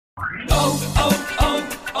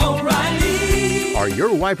O'Reilly. Are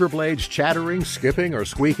your wiper blades chattering, skipping, or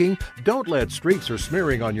squeaking? Don't let streaks or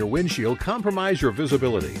smearing on your windshield compromise your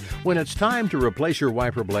visibility. When it's time to replace your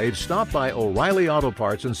wiper blades, stop by O'Reilly Auto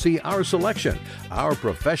Parts and see our selection. Our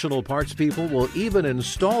professional parts people will even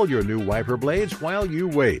install your new wiper blades while you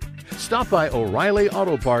wait. Stop by O'Reilly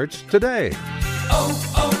Auto Parts today.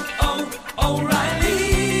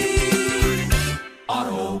 O'Reilly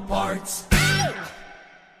Auto Parts.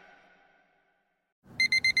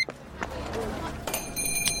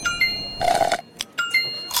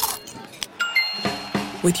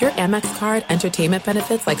 With your Amex card, entertainment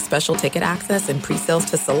benefits like special ticket access and pre-sales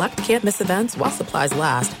to select can't-miss events while supplies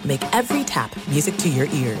last make every tap music to your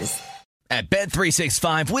ears. At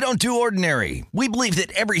Bet365, we don't do ordinary. We believe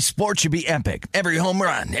that every sport should be epic. Every home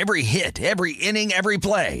run, every hit, every inning, every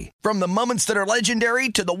play. From the moments that are legendary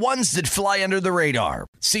to the ones that fly under the radar.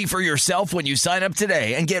 See for yourself when you sign up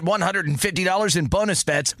today and get $150 in bonus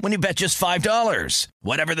bets when you bet just $5.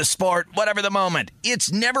 Whatever the sport, whatever the moment,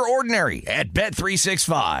 it's never ordinary at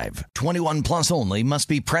Bet365. 21 plus only. Must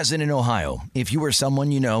be present in Ohio. If you or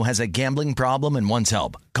someone you know has a gambling problem and wants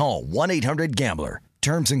help, call 1-800-GAMBLER.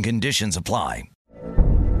 Terms and conditions apply.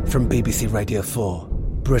 From BBC Radio 4,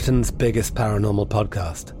 Britain's biggest paranormal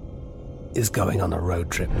podcast is going on a road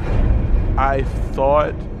trip. I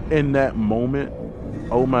thought in that moment,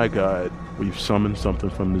 oh my God, we've summoned something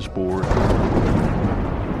from this board.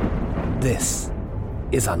 This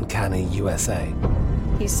is Uncanny USA.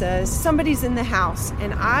 He says, somebody's in the house,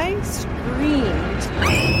 and I screamed.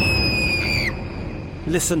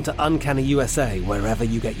 Listen to Uncanny USA wherever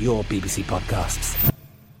you get your BBC podcasts,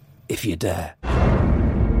 if you dare.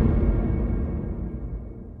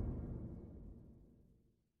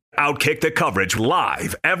 Outkick the coverage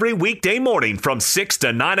live every weekday morning from 6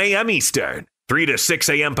 to 9 a.m. Eastern, 3 to 6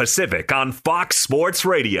 a.m. Pacific on Fox Sports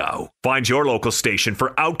Radio. Find your local station for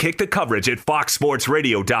Outkick the coverage at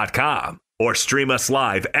foxsportsradio.com. Or stream us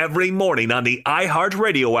live every morning on the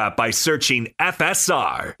iHeartRadio app by searching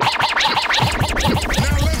FSR.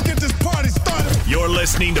 Now let's get this party started. You're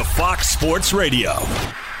listening to Fox Sports Radio.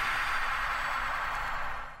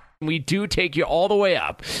 We do take you all the way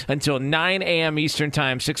up until 9 a.m. Eastern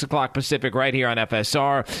Time, 6 o'clock Pacific, right here on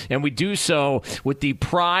FSR. And we do so with the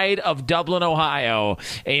pride of Dublin, Ohio,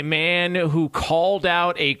 a man who called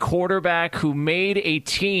out a quarterback who made a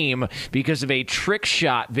team because of a trick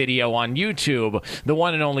shot video on YouTube, the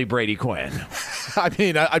one and only Brady Quinn. I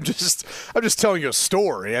mean, I'm just telling you a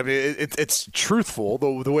story. I mean, it's truthful,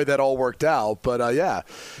 the way that all worked out. But, yeah.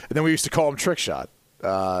 And then we used to call him Trick Shot.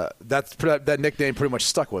 That nickname pretty much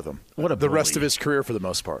stuck with him the rest of his career for the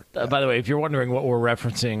most part. By the way, if you're wondering what we're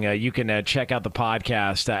referencing, you can check out the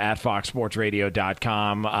podcast at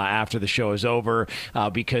foxsportsradio.com after the show is over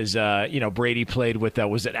because Brady played with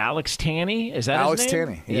was it Alex Tanney? Is that Alex his name?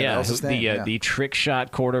 Tanney? Yeah, that was his name. The trick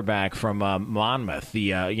shot quarterback from Monmouth.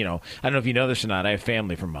 I don't know if you know this or not. I have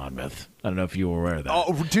family from Monmouth. I don't know if you were aware of that.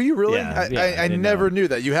 Oh, do you really? Yeah, I never knew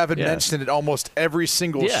that. You haven't mentioned it almost every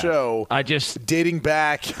single show. Dating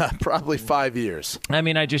back probably 5 years. I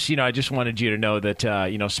mean, I just wanted you to know that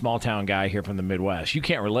small town guy here from the Midwest. You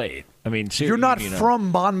can't relate. I mean, seriously, you're not from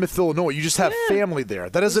Monmouth, Illinois. You just have family there.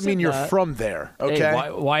 That doesn't mean you're from there. Okay. Hey,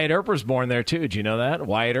 Wyatt Earp was born there too. Did you know that?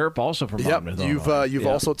 Wyatt Earp also from Monmouth. You've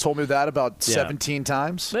also told me that about 17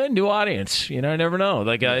 times. New audience. I never know.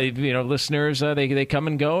 Like listeners, they come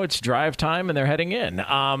and go. It's drive time, and they're heading in.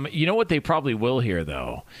 You know what they probably will hear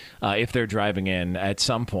though, if they're driving in at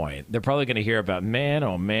some point, they're probably going to hear about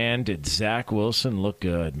oh man, did Zach Wilson look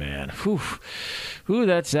good, man? Whew,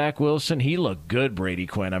 that Zach Wilson. He looked good, Brady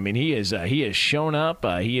Quinn. I mean, he has shown up.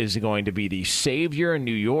 He is going to be the savior in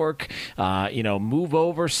New York. Move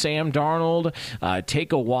over Sam Darnold.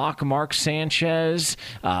 Take a walk, Mark Sanchez.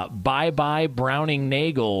 Bye-bye Browning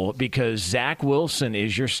Nagel, because Zach Wilson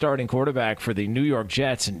is your starting quarterback for the New York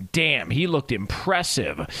Jets. And damn, he looked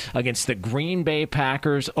impressive against the Green Bay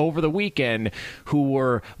Packers over the weekend, who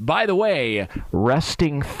were, by the way,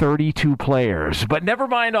 resting 32 players. But never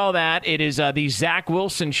mind all that. It is the Zach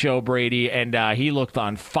Wilson show, Brady, and he looked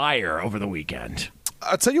on fire over the weekend.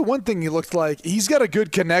 I'll tell you one thing he looked like. He's got a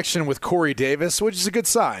good connection with Corey Davis, which is a good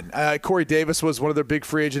sign. Corey Davis was one of their big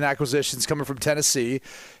free agent acquisitions coming from Tennessee,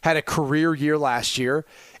 had a career year last year,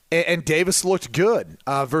 and Davis looked good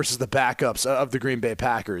versus the backups of the Green Bay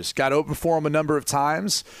Packers. Got open for him a number of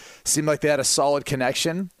times. Seemed like they had a solid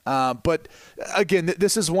connection. But, again,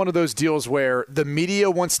 this is one of those deals where the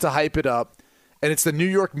media wants to hype it up, And it's the New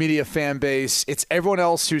York media fan base. It's everyone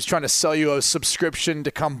else who's trying to sell you a subscription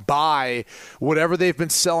to come buy whatever they've been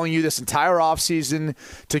selling you this entire offseason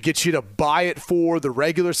to get you to buy it for the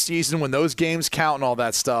regular season when those games count and all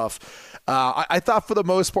that stuff. I thought for the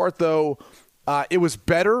most part, though, it was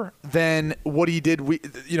better than what he did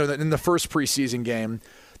in the first preseason game.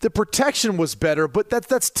 The protection was better, but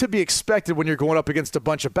that's to be expected when you're going up against a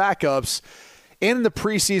bunch of backups. And in the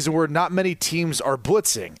preseason where not many teams are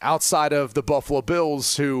blitzing outside of the Buffalo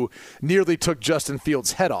Bills, who nearly took Justin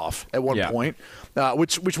Fields' head off at one point,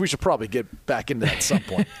 which we should probably get back into at some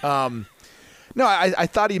point. No, I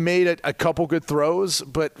thought he made a couple good throws,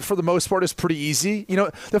 but for the most part, it's pretty easy.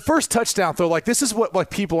 The first touchdown throw, this is what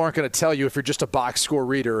people aren't going to tell you if you're just a box score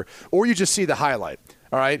reader or you just see the highlight,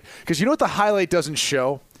 all right? Because you know what the highlight doesn't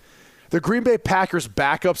show? The Green Bay Packers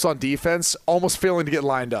backups on defense almost failing to get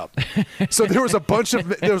lined up. So there was a bunch of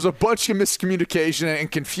miscommunication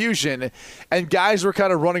and confusion, and guys were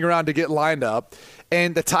kind of running around to get lined up.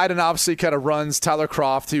 And the tight end obviously kind of runs Tyler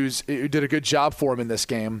Kroft, who did a good job for him in this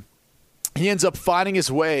game. He ends up finding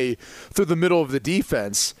his way through the middle of the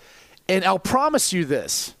defense. And I'll promise you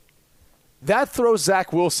this, that throw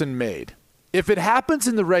Zach Wilson made, if it happens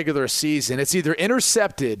in the regular season, it's either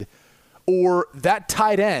intercepted or that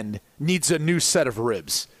tight end needs a new set of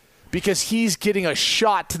ribs because he's getting a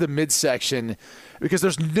shot to the midsection, because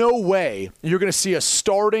there's no way you're going to see a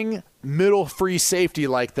starting middle free safety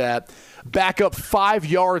like that back up 5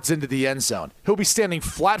 yards into the end zone. He'll be standing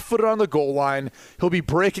flat-footed on the goal line. He'll be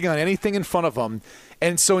breaking on anything in front of him.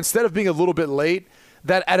 And so instead of being a little bit late,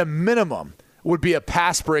 that at a minimum would be a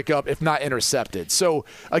pass breakup if not intercepted. So,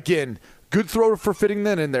 again, good throw for fitting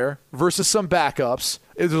that in there versus some backups.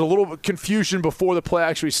 There's a little confusion before the play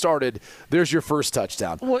actually started. There's your first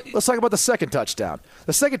touchdown. Let's talk about the second touchdown.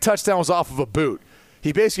 The second touchdown was off of a boot.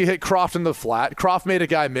 He basically hit Kroft in the flat. Kroft made a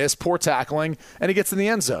guy miss, poor tackling, and he gets in the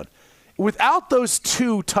end zone. Without those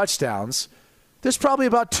two touchdowns, there's probably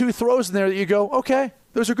about two throws in there that you go, okay,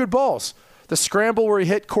 those are good balls. The scramble where he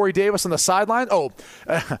hit Corey Davis on the sideline.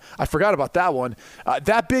 I forgot about that one.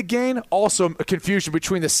 That big gain, also a confusion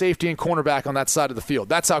between the safety and cornerback on that side of the field.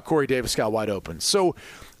 That's how Corey Davis got wide open. So,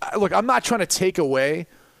 look, I'm not trying to take away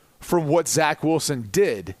from what Zach Wilson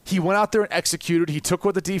did. He went out there and executed. He took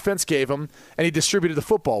what the defense gave him, and he distributed the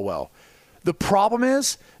football well. The problem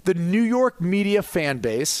is the New York media fan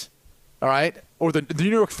base, all right, or the New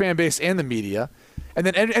York fan base and the media, and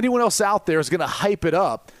then anyone else out there is going to hype it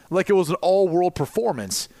up like it was an all-world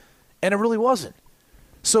performance, and it really wasn't.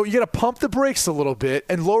 So you got to pump the brakes a little bit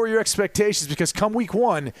and lower your expectations, because come week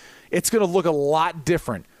one, it's going to look a lot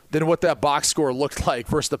different than what that box score looked like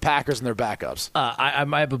versus the Packers and their backups. I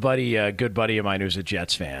have a good buddy of mine who's a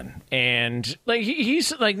Jets fan, and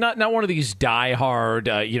he's not one of these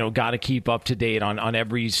diehard, got to keep up to date on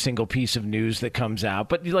every single piece of news that comes out,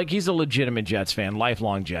 but he's a legitimate Jets fan,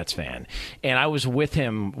 lifelong Jets fan. And I was with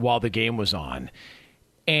him while the game was on,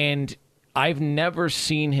 and I've never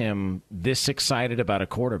seen him this excited about a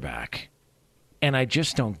quarterback, and I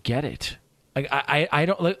just don't get it. I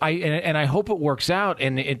don't, and I hope it works out.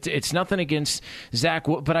 And it's nothing against Zach,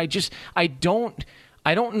 but I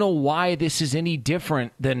don't know why this is any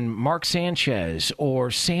different than Mark Sanchez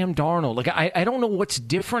or Sam Darnold. I don't know what's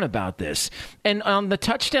different about this. And on the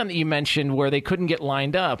touchdown that you mentioned where they couldn't get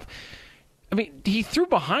lined up, I mean, he threw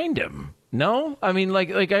behind him. No, I mean, I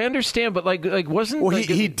understand, but wasn't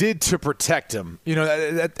he did to protect him, and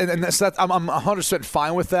that's I'm 100%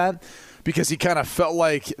 fine with that, because he kind of felt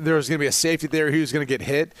like there was going to be a safety there, he was going to get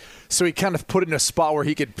hit, so he kind of put it in a spot where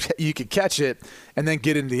you could catch it and then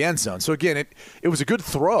get into the end zone. So again, it was a good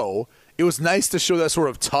throw. It was nice to show that sort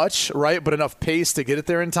of touch, right, but enough pace to get it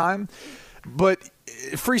there in time. But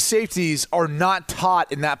free safeties are not taught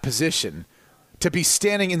in that position to be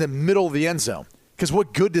standing in the middle of the end zone. Because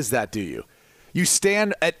what good does that do you? You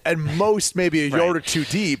stand at most maybe a yard or two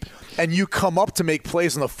deep, and you come up to make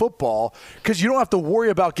plays on the football because you don't have to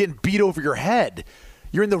worry about getting beat over your head.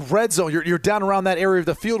 You're in the red zone. You're down around that area of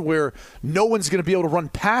the field where no one's going to be able to run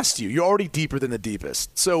past you. You're already deeper than the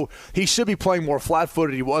deepest. So he should be playing more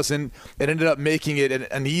flat-footed. He wasn't. It ended up making it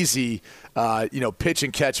an easy pitch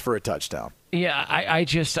and catch for a touchdown. Yeah, I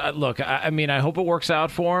just look. I mean, I hope it works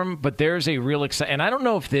out for him. But there's a real and I don't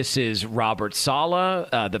know if this is Robert Saleh,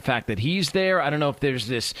 the fact that he's there. I don't know if there's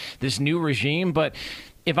this new regime, but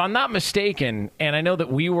if I'm not mistaken, and I know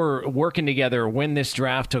that we were working together when this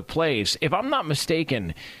draft took place, if I'm not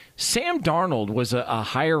mistaken, Sam Darnold was a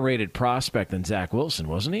higher rated prospect than Zach Wilson,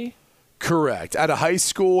 wasn't he? Correct. At a high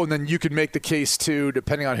school, and then you could make the case too,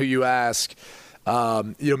 depending on who you ask.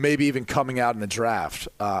 Maybe even coming out in the draft.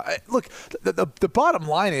 Look, the bottom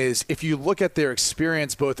line is, if you look at their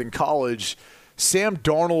experience both in college, Sam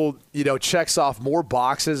Darnold, checks off more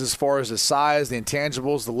boxes as far as the size, the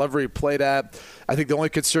intangibles, the level he played at. I think the only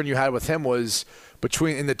concern you had with him was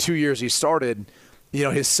in the 2 years he started,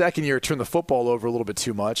 his second year turned the football over a little bit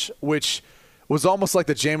too much, which was almost like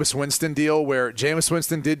the Jameis Winston deal, where Jameis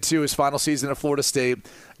Winston did too his final season at Florida State,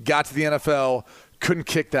 got to the NFL, couldn't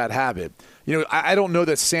kick that habit. I don't know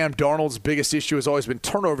that Sam Darnold's biggest issue has always been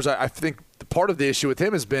turnovers. I think part of the issue with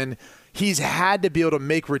him has been he's had to be able to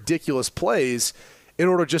make ridiculous plays in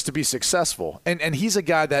order just to be successful. And he's a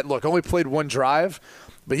guy that, only played one drive,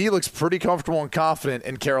 but he looks pretty comfortable and confident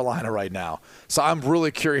in Carolina right now. So I'm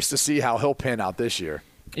really curious to see how he'll pan out this year.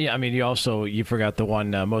 Yeah, I mean, you forgot the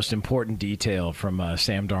one most important detail from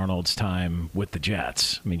Sam Darnold's time with the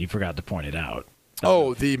Jets. I mean, you forgot to point it out.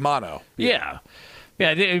 The mono. Yeah.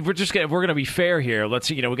 Yeah, we're going to be fair here. Let's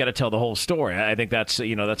we got to tell the whole story. I think that's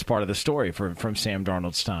part of the story from Sam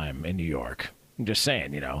Darnold's time in New York. I'm just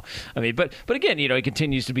saying, I mean, but again, he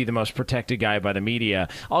continues to be the most protected guy by the media.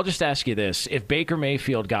 I'll just ask you this: if Baker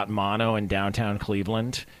Mayfield got mono in downtown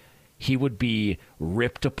Cleveland, he would be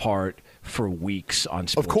ripped apart for weeks on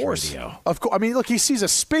sports radio. Of course. I mean, look, he sees a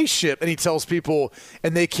spaceship and he tells people,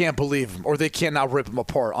 and they can't believe him, or they can't now rip him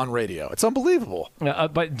apart on radio. It's unbelievable.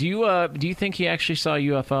 But do you think he actually saw a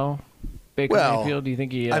UFO, Baker Mayfield? Do you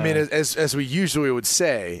think he? I mean, as we usually would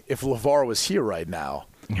say, if LeVar was here right now,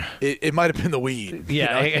 it might have been the weed.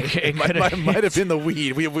 Yeah, it might have been the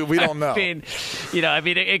weed. We don't know. I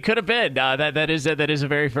mean, it could have been. That is a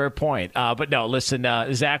very fair point. But no, listen,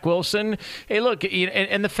 Zach Wilson. Hey, look,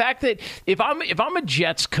 and the fact that if I'm a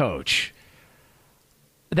Jets coach,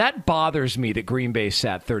 that bothers me that Green Bay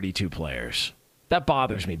sat 32 players. That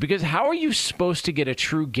bothers me, because how are you supposed to get a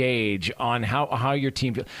true gauge on how your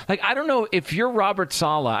team feels? I don't know, if you're Robert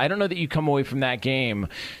Saleh, I don't know that you come away from that game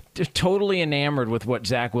totally enamored with what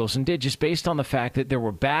Zach Wilson did, just based on the fact that there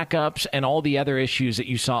were backups and all the other issues that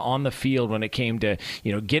you saw on the field when it came to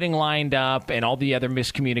getting lined up and all the other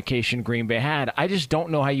miscommunication Green Bay had. I just don't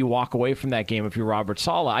know how you walk away from that game if you're Robert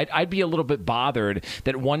Saleh. I'd be a little bit bothered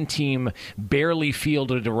that one team barely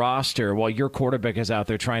fielded a roster while your quarterback is out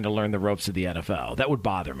there trying to learn the ropes of the NFL. That would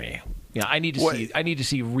bother me. Yeah, I need to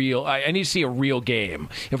see a real game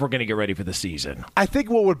if we're going to get ready for the season. I think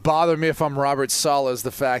what would bother me if I'm Robert Saleh is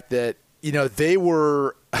the fact that they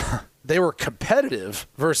were competitive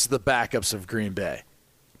versus the backups of Green Bay.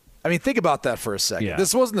 I mean, think about that for a second. Yeah.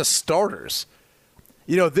 This wasn't the starters.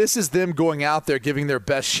 This is them going out there giving their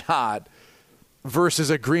best shot versus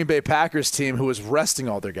a Green Bay Packers team who was resting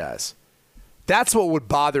all their guys. That's what would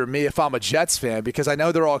bother me if I'm a Jets fan, because I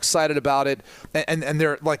know they're all excited about it, and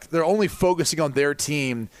they're only focusing on their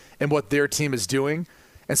team and what their team is doing,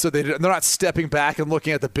 and so they're not stepping back and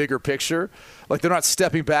looking at the bigger picture. They're not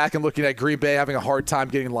stepping back and looking at Green Bay having a hard time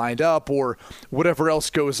getting lined up or whatever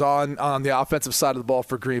else goes on the offensive side of the ball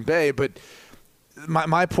for Green Bay. But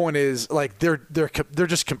my point is, they're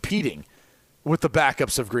just competing with the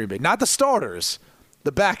backups of Green Bay, not the starters,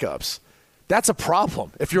 the backups. That's a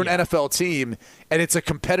problem. If you're an NFL team and it's a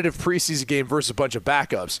competitive preseason game versus a bunch of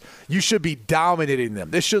backups, you should be dominating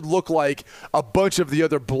them. This should look like a bunch of the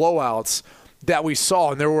other blowouts that we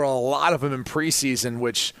saw, and there were a lot of them in preseason,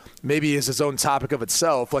 which maybe is its own topic of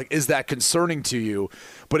itself. Is that concerning to you?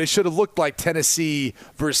 But it should have looked like Tennessee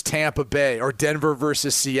versus Tampa Bay, or Denver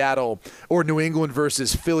versus Seattle, or New England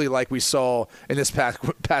versus Philly, like we saw in this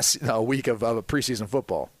past week of preseason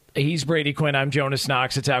football. He's Brady Quinn. I'm Jonas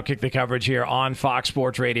Knox. It's Outkick the Coverage here on Fox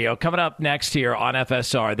Sports Radio. Coming up next here on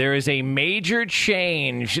FSR, there is a major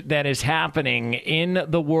change that is happening in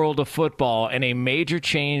the world of football, and a major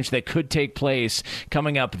change that could take place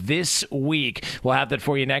coming up this week. We'll have that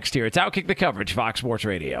for you next here. It's Outkick the Coverage, Fox Sports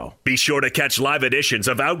Radio. Be sure to catch live editions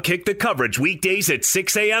of Outkick the Coverage weekdays at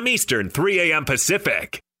 6 a.m. Eastern, 3 a.m.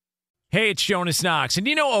 Pacific. Hey, it's Jonas Knox, and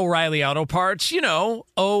O'Reilly Auto Parts,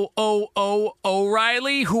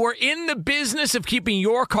 O'Reilly, who are in the business of keeping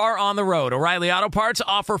your car on the road. O'Reilly Auto Parts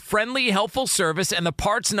offer friendly, helpful service and the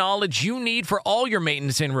parts knowledge you need for all your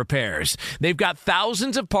maintenance and repairs. They've got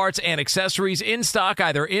thousands of parts and accessories in stock,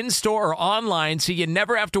 either in-store or online, so you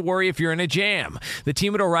never have to worry if you're in a jam. The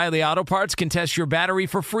team at O'Reilly Auto Parts can test your battery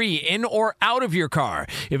for free, in or out of your car.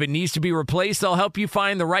 If it needs to be replaced, they'll help you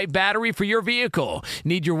find the right battery for your vehicle.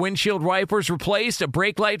 Need your windshield windshield wipers replaced, a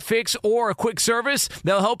brake light fix, or a quick service,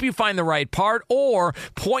 they'll help you find the right part or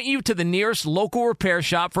point you to the nearest local repair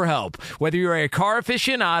shop for help. Whether you're a car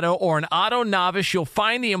aficionado or an auto novice, you'll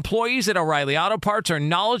find the employees at O'Reilly Auto Parts are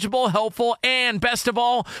knowledgeable, helpful, and best of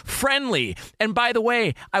all, friendly. And by the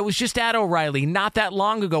way, I was just at O'Reilly not that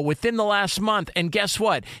long ago, within the last month, and guess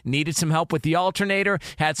what? Needed some help with the alternator,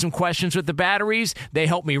 had some questions with the batteries. They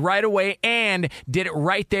helped me right away and did it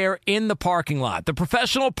right there in the parking lot. The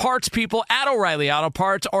professional parts people at O'Reilly Auto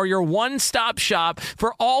Parts are your one-stop shop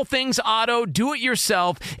for all things auto,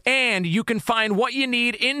 do-it-yourself, and you can find what you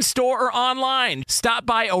need in-store or online. Stop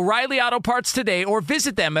by O'Reilly Auto Parts today or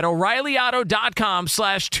visit them at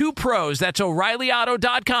O'ReillyAuto.com/2pros. That's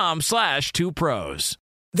O'ReillyAuto.com/2pros.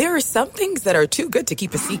 There are some things that are too good to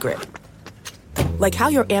keep a secret. Like how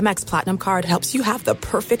your Amex Platinum card helps you have the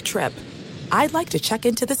perfect trip. I'd like to check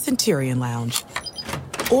into the Centurion Lounge.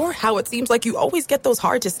 Or how it seems like you always get those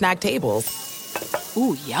hard-to-snag tables.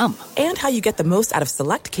 Ooh, yum. And how you get the most out of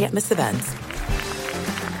select can't-miss events.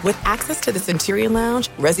 With access to the Centurion Lounge,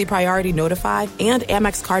 Resi Priority Notified, and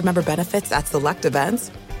Amex card member benefits at select events,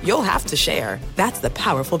 you'll have to share. That's the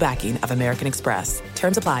powerful backing of American Express.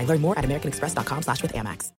 Terms apply. Learn more at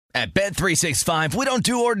americanexpress.com/withAmex. At Bet365, we don't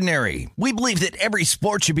do ordinary. We believe that every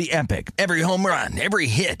sport should be epic. Every home run, every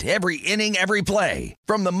hit, every inning, every play.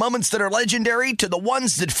 From the moments that are legendary to the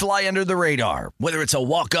ones that fly under the radar. Whether it's a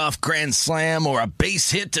walk-off grand slam or a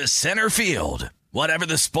base hit to center field. Whatever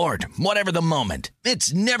the sport, whatever the moment,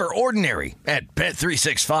 it's never ordinary at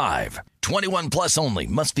Bet365. 21 plus only.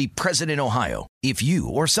 Must be present in Ohio. If you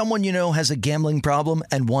or someone you know has a gambling problem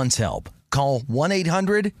and wants help, call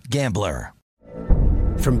 1-800-GAMBLER.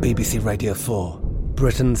 From BBC Radio 4,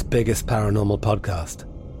 Britain's biggest paranormal podcast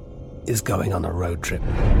is going on a road trip.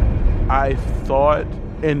 I thought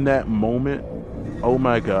in that moment, oh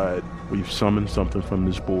my God, we've summoned something from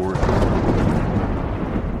this board.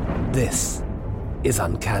 This is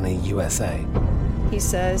Uncanny USA. He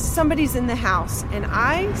says, somebody's in the house, and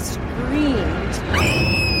I screamed.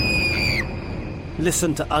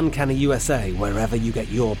 Listen to Uncanny USA wherever you get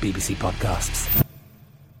your BBC podcasts,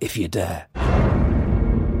 if you dare.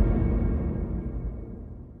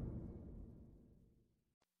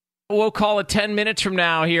 We'll call it 10 minutes from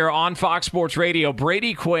now here on Fox Sports Radio.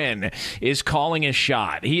 Brady Quinn is calling a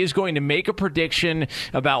shot. He is going to make a prediction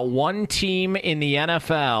about one team in the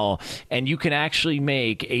NFL, and you can actually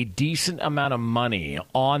make a decent amount of money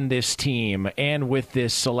on this team and with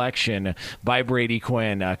this selection by Brady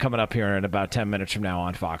Quinn coming up here in about 10 minutes from now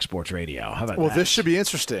on Fox Sports Radio. How about that? Well, this should be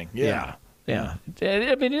interesting. Yeah.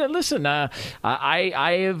 I mean, listen, I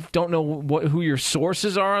don't know who your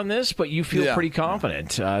sources are on this, but you feel pretty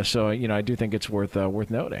confident. So, I do think it's worth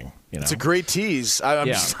noting. It's a great tease.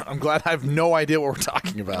 I'm glad I have no idea what we're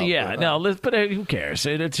talking about. Yeah, but who cares?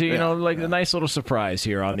 It's a nice little surprise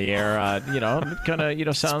here on the air. Kind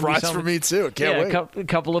of surprise for me too. Can't wait. A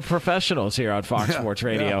couple of professionals here on Fox Sports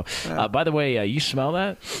Radio. Yeah. By the way, you smell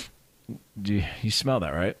that? You smell that,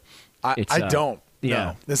 right? I don't.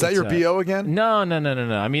 Yeah. No. Is that your BO again? No.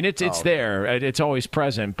 I mean, it's there. It's always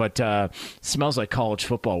present, but smells like college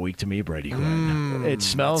football week to me, Brady Quinn. It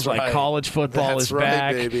smells like college football is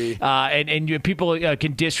back. Baby. And people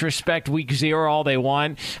can disrespect week 0 all they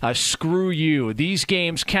want. Screw you. These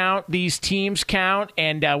games count. These teams count.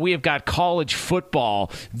 And we have got college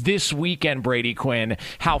football this weekend, Brady Quinn.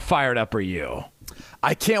 How fired up are you?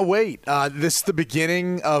 I can't wait. This is the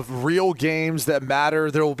beginning of real games that matter.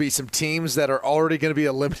 There will be some teams that are already going to be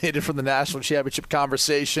eliminated from the national championship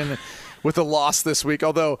conversation with a loss this week.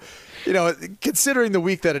 Although, considering the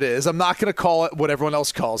week that it is, I'm not going to call it what everyone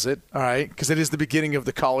else calls it, all right, because it is the beginning of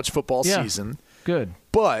the college football season. Good.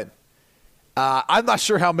 But I'm not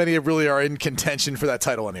sure how many really are in contention for that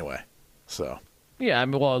title anyway. So. Yeah, I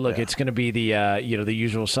mean, it's going to be the the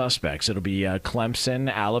usual suspects. It'll be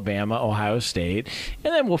Clemson, Alabama, Ohio State,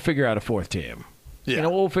 and then we'll figure out a fourth team. Yeah.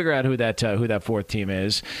 We'll figure out who that fourth team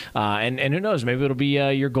is, and who knows? Maybe it'll be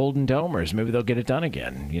your Golden Domers. Maybe they'll get it done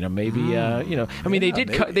again. Maybe I mean, they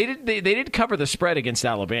did cover the spread against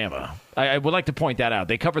Alabama. I would like to point that out.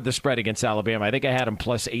 They covered the spread against Alabama. I think I had them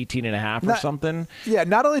plus 18.5 or something. Yeah.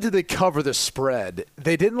 Not only did they cover the spread,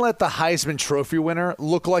 they didn't let the Heisman Trophy winner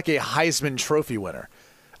look like a Heisman Trophy winner.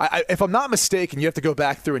 If I'm not mistaken, you have to go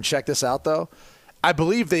back through and check this out though. I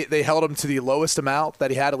believe they held him to the lowest amount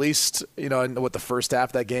that he had, at least, in the first half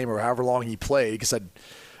of that game or however long he played.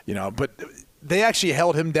 But they actually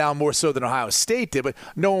held him down more so than Ohio State did. But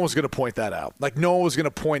no one was going to point that out. Like, no one was going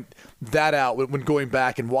to point that out when going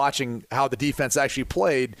back and watching how the defense actually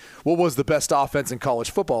played. What was the best offense in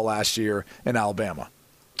college football last year in Alabama?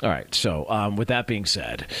 All right. So with that being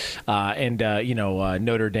said,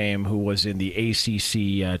 Notre Dame, who was in the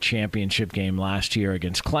ACC championship game last year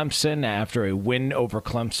against Clemson after a win over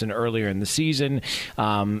Clemson earlier in the season,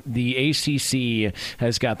 the ACC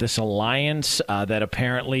has got this alliance that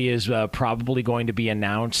apparently is probably going to be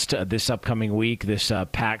announced this upcoming week, this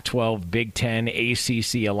Pac-12 Big Ten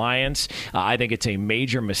ACC alliance. I think it's a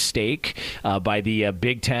major mistake by the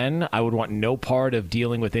Big Ten. I would want no part of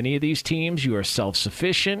dealing with any of these teams. You are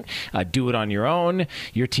self-sufficient. Do it on your own.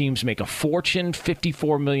 Your teams make a fortune,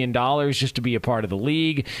 $54 million just to be a part of the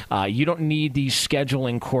league. You don't need these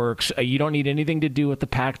scheduling quirks. You don't need anything to do with the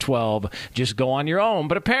Pac-12. Just go on your own.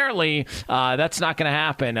 But apparently, that's not going to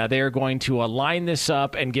happen. They are going to line this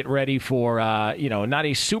up and get ready for, not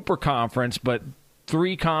a super conference, but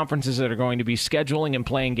 3 conferences that are going to be scheduling and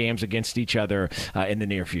playing games against each other in the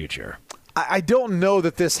near future. I don't know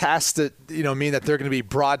that this has to, mean that they're going to be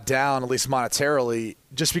brought down, at least monetarily,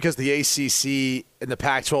 just because the ACC and the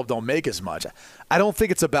Pac-12 don't make as much. I don't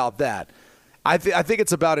think it's about that. I think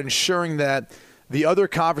it's about ensuring that the other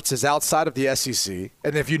conferences outside of the SEC,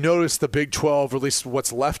 and if you notice the Big 12, or at least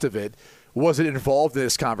what's left of it, wasn't involved in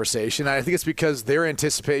this conversation. And I think it's because their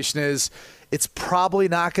anticipation is it's probably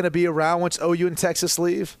not going to be around once OU and Texas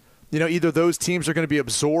leave. Either those teams are going to be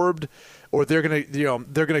absorbed, or they're going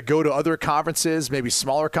to go to other conferences, maybe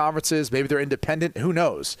smaller conferences, maybe they're independent, who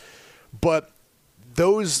knows. But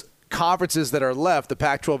those conferences that are left, the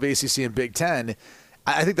Pac-12, ACC, and Big Ten,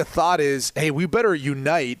 I think the thought is, hey, we better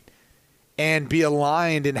unite and be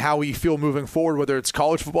aligned in how we feel moving forward, whether it's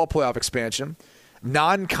college football playoff expansion,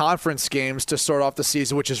 non-conference games to start off the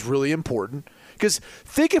season, which is really important. Because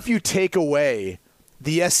think if you take away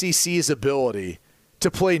the SEC's ability to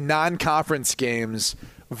play non-conference games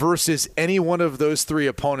versus any one of those 3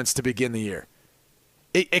 opponents to begin the year.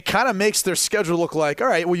 It kind of makes their schedule look like, all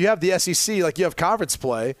right, well, you have the SEC, like you have conference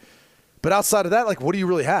play, but outside of that, like, what do you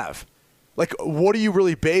really have? Like, what are you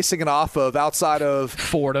really basing it off of outside of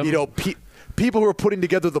Fordham? People who are putting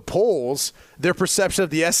together the polls, their perception of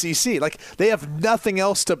the SEC. Like, they have nothing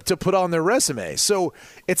else to put on their resume. So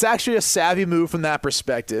it's actually a savvy move from that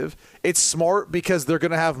perspective. It's smart because they're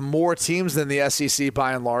going to have more teams than the SEC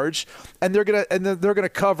by and large, and they're going to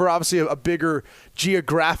cover obviously a bigger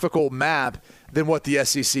geographical map than what the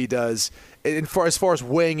SEC does as far as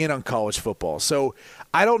weighing in on college football. So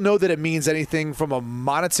I don't know that it means anything from a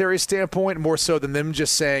monetary standpoint, more so than them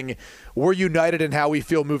just saying we're united in how we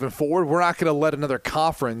feel moving forward. We're not going to let another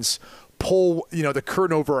conference pull the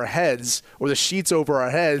curtain over our heads or the sheets over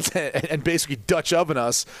our heads and basically Dutch oven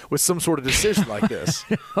us with some sort of decision like this.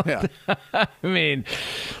 Yeah. I mean,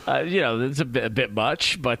 it's a bit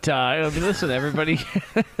much, but listen, everybody,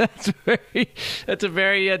 that's a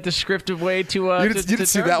very descriptive way to you didn't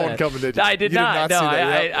see that one coming, did you? I did not. No,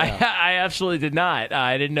 I absolutely did not.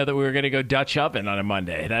 I didn't know that we were going to go Dutch oven on a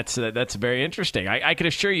Monday. That's very interesting. I can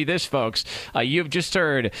assure you this, folks. You've just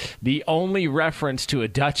heard the only reference to a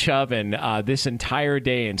Dutch oven this entire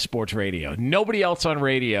day in sports radio. Nobody else on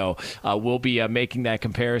radio will be making that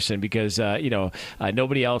comparison because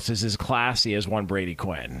nobody else is as classy as one Brady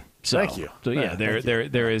Quinn. So, thank you. So yeah,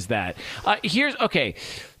 there is that.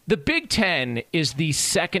 The Big Ten is the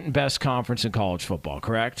second best conference in college football,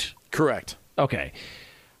 correct? Correct. Okay.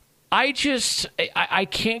 I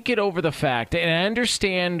can't get over the fact, and I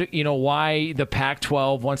understand, why the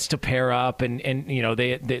Pac-12 wants to pair up, and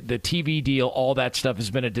the TV deal, all that stuff has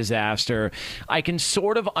been a disaster. I can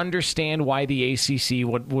sort of understand why the ACC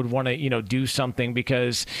would want to, do something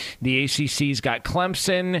because the ACC's got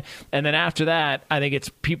Clemson, and then after that, I think it's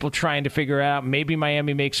people trying to figure out maybe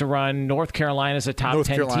Miami makes a run. North Carolina's a top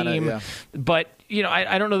 10 team, yeah. But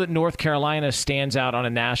I don't know that North Carolina stands out on a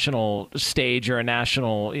national stage or a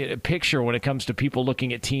national picture when it comes to people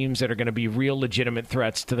looking at teams that are going to be real legitimate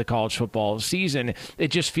threats to the college football season. It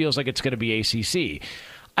just feels like it's going to be ACC.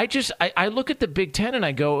 I look at the Big Ten and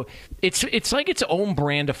I go, it's like its own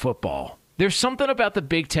brand of football. There's something about the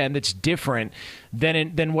Big Ten that's different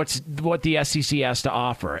than what the SEC has to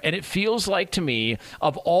offer. And it feels like to me,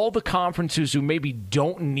 of all the conferences who maybe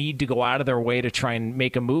don't need to go out of their way to try and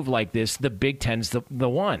make a move like this, the Big Ten's the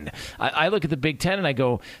one. I look at the Big Ten and I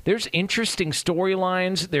go, there's interesting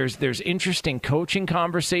storylines, there's interesting coaching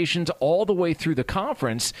conversations all the way through the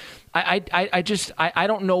conference. I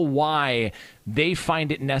don't know why they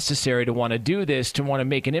find it necessary to want to do this, to want to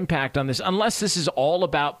make an impact on this, unless this is all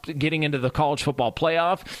about getting into the college football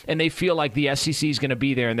playoff and they feel like the SEC is going to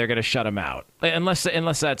be there and they're going to shut them out, unless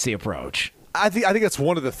that's the approach. I think that's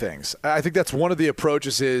one of the things. I think that's one of the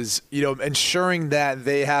approaches is, ensuring that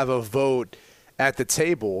they have a vote at the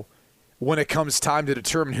table. when it comes time to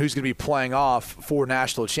determine who's going to be playing off for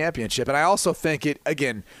national championship. And I also think it,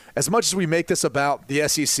 again, as much as we make this about the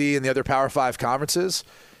SEC and the other Power 5 conferences,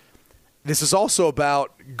 this is also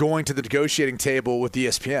about going to the negotiating table with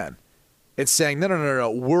ESPN and saying,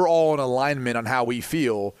 no, we're all in alignment on how we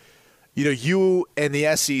feel. You know, you and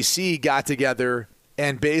the SEC got together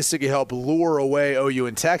and basically helped lure away OU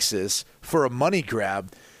and Texas for a money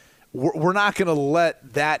grab. We're not going to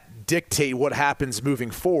let that dictate what happens moving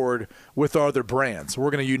forward with our other brands.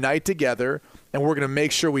 We're going to unite together, and we're going to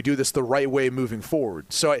make sure we do this the right way moving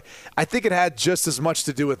forward. So I think it had just as much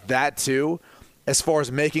to do with that, too, as far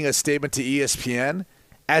as making a statement to ESPN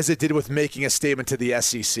as it did with making a statement to the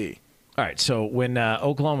SEC. All right, so when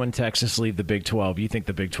Oklahoma and Texas leave the Big 12, you think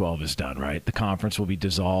the Big 12 is done, right? The conference will be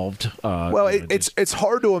dissolved? Well, it's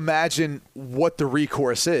hard to imagine what the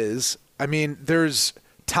recourse is. I mean, there's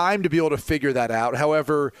time to be able to figure that out.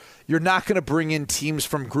 However, you're not going to bring in teams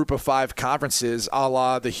from Group of 5 conferences a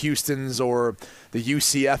la the Houstons or the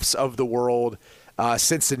UCFs of the world,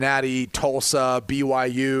 Cincinnati, Tulsa,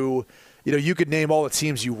 BYU. You know, you could name all the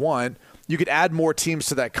teams you want. You could add more teams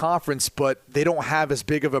to that conference, but they don't have as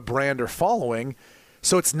big of a brand or following,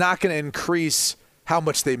 so it's not going to increase how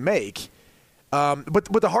much they make. But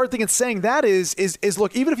the hard thing in saying that is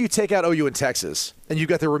look, even if you take out OU and Texas and you've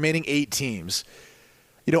got the remaining 8 teams,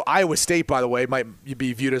 you know, Iowa State, by the way, might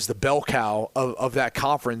be viewed as the bell cow of that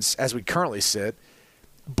conference as we currently sit.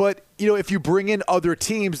 But, you know, if you bring in other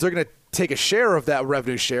teams, they're going to take a share of that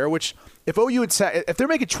revenue share, which if OU and if they're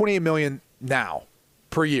making $28 million now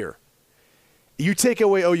per year, you take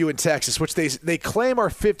away OU and Texas, which they claim are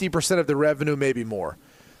 50% of the revenue, maybe more.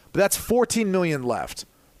 But that's $14 million left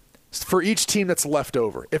for each team that's left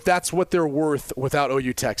over, if that's what they're worth without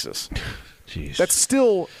OU Texas. Jeez. That's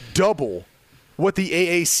still double what the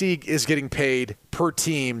AAC is getting paid per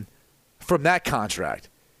team from that contract.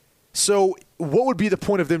 So what would be the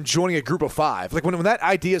point of them joining a Group of 5? Like when that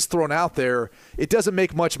idea is thrown out there, it doesn't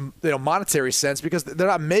make much monetary sense because they're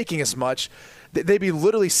not making as much. They'd be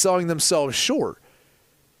literally selling themselves short.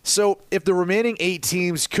 So if the remaining 8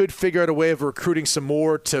 teams could figure out a way of recruiting some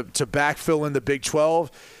more to backfill in the Big 12,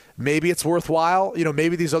 maybe it's worthwhile. You know,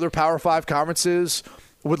 maybe these other Power 5 conferences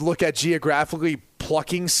would look at geographically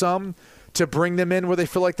plucking some to bring them in where they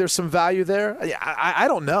feel like there's some value there. I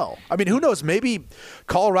don't know. I mean, who knows? Maybe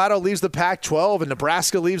Colorado leaves the Pac-12 and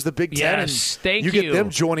Nebraska leaves the Big 10. Yes, and thank you. Get them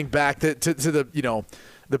joining back to the, you know,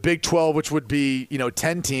 the Big 12, which would be,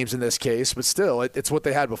 10 teams in this case, but still, it's what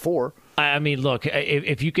they had before. I mean, look,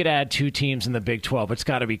 if you could add 2 teams in the Big 12, it's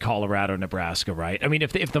got to be Colorado, Nebraska, right? I mean,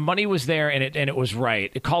 if the money was there and it was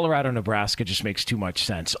right, Colorado, Nebraska just makes too much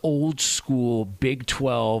sense. Old school Big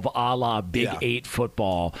 12, a la Big 8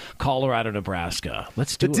 football, Colorado, Nebraska.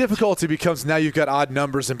 Let's do it. The difficulty becomes now you've got odd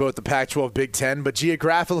numbers in both the Pac-12, Big 10, but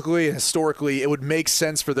geographically and historically, it would make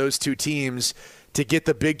sense for those 2 teams to get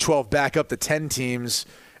the Big 12 back up to 10 teams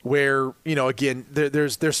where, again,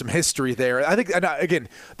 there's some history there. I think, again,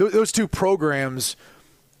 those 2 programs,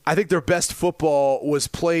 I think their best football was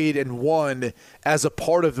played and won as a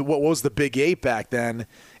part of what was the Big 8 back then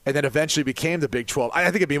and then eventually became the Big 12. I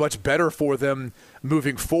think it'd be much better for them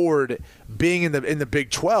moving forward being in the Big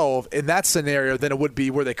 12 in that scenario than it would be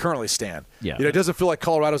where they currently stand. Yeah. It doesn't feel like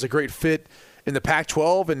Colorado's a great fit in the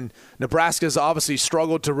Pac-12, and Nebraska's obviously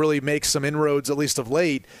struggled to really make some inroads, at least of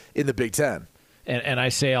late, in the Big 10. And I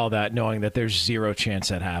say all that knowing that there's zero chance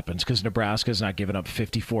that happens because Nebraska's not giving up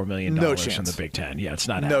 $54 million from the Big Ten. Yeah, it's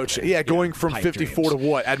not happening. Yeah, going from 54 to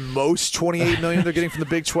what? At most $28 million they're getting from the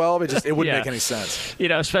Big 12? It wouldn't make any sense.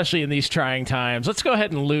 Especially in these trying times. Let's go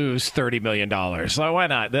ahead and lose $30 million. So why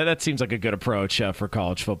not? That seems like a good approach for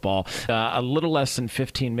college football. A little less than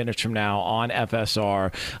 15 minutes from now on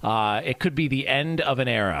FSR, it could be the end of an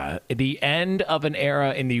era. The end of an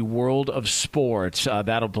era in the world of sports.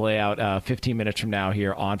 That'll play out 15 minutes from now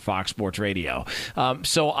here on Fox Sports Radio.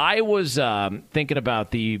 So I was thinking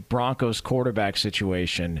about the Broncos quarterback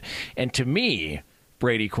situation, and to me,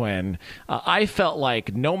 Brady Quinn, I felt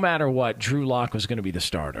like no matter what, Drew Lock was going to be the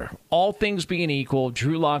starter. All things being equal,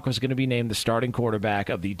 Drew Lock was going to be named the starting quarterback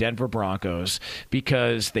of the Denver Broncos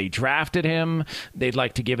because they drafted him. They'd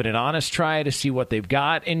like to give it an honest try to see what they've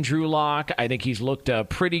got in Drew Lock. I think he's looked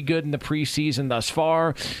pretty good in the preseason thus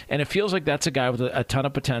far, and it feels like that's a guy with a ton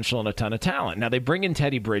of potential and a ton of talent. Now, they bring in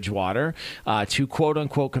Teddy Bridgewater to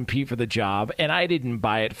quote-unquote compete for the job, and I didn't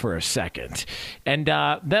buy it for a second. And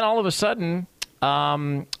then all of a sudden,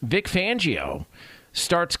 Vic Fangio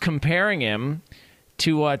starts comparing him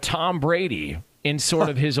to Tom Brady in sort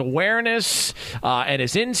of his awareness and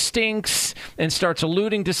his instincts, and starts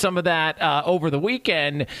alluding to some of that over the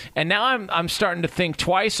weekend. And now I'm starting to think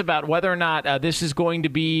twice about whether or not this is going to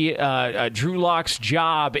be Drew Lock's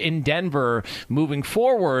job in Denver moving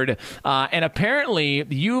forward. And apparently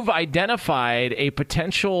you've identified a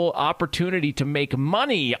potential opportunity to make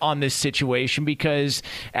money on this situation, because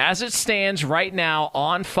as it stands right now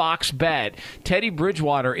on Fox Bet, Teddy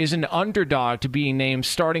Bridgewater is an underdog to being named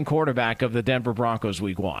starting quarterback of the Denver Broncos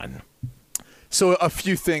Week 1. So a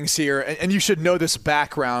few things here, and you should know this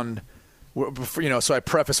background, so I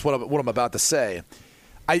preface what I'm about to say.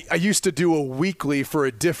 I used to do a weekly for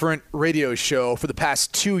a different radio show for the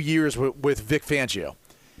past 2 years with Vic Fangio.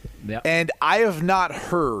 Yep. And I have not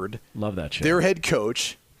heard Love that show. Their head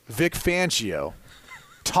coach, Vic Fangio,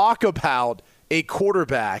 talk about a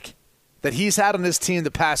quarterback that he's had on his team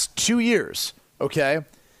the past 2 years, okay,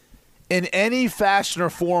 in any fashion or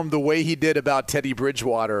form the way he did about Teddy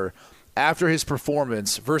Bridgewater after his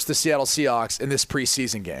performance versus the Seattle Seahawks in this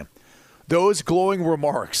preseason game. Those glowing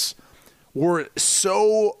remarks were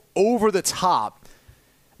so over the top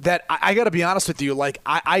that I got to be honest with you, like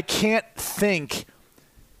I can't think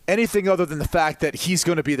anything other than the fact that he's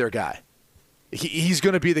going to be their guy. He's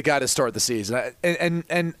going to be the guy to start the season.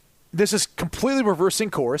 And this is completely reversing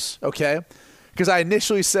course, okay? Because I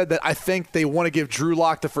initially said that I think they want to give Drew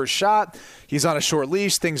Lock the first shot. He's on a short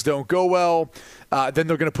leash. Things don't go well. Then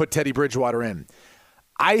they're going to put Teddy Bridgewater in.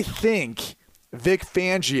 I think Vic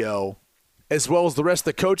Fangio, as well as the rest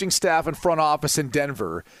of the coaching staff and front office in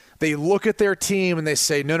Denver, they look at their team and they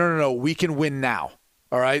say, no, we can win now.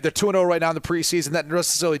 All right? They're 2-0 right now in the preseason. That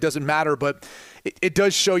necessarily doesn't matter, but it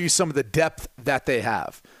does show you some of the depth that they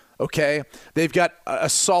have. Okay, they've got a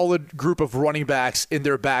solid group of running backs in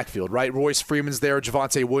their backfield, right? Royce Freeman's there,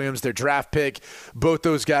 Javonte Williams, their draft pick. Both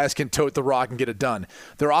those guys can tote the rock and get it done.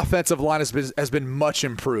 Their offensive line has been much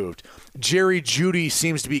improved. Jerry Jeudy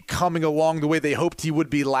seems to be coming along the way they hoped he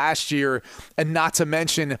would be last year, and not to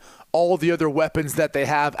mention all the other weapons that they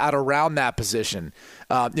have out around that position.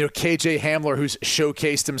 KJ Hamler, who's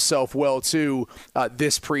showcased himself well too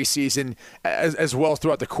this preseason, as well as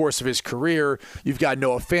throughout the course of his career. You've got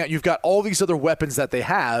Noah Fant. You've got all these other weapons that they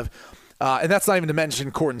have, and that's not even to mention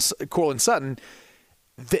Courtland Sutton.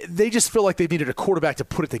 They just feel like they needed a quarterback to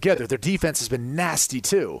put it together. Their defense has been nasty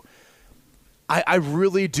too. I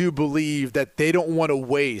really do believe that they don't want to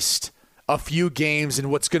waste a few games in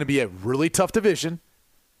what's going to be a really tough division.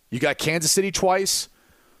 You got Kansas City twice.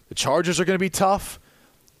 The Chargers are going to be tough.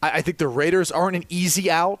 I think the Raiders aren't an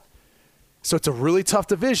easy out. So it's a really tough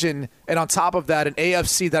division. And on top of that, an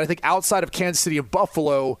AFC that I think outside of Kansas City and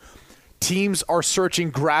Buffalo, teams are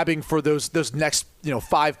grabbing for those next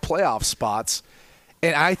 5 playoff spots.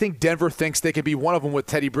 And I think Denver thinks they can be one of them with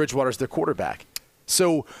Teddy Bridgewater as their quarterback.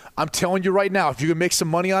 So I'm telling you right now, if you can make some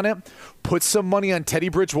money on it, put some money on Teddy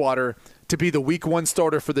Bridgewater to be the Week 1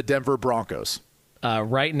 starter for the Denver Broncos.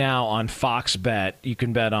 Right now on Fox Bet, you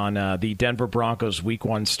can bet on the Denver Broncos Week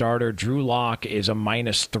 1 starter. Drew Lock is a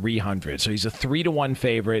minus 300, so he's a 3-1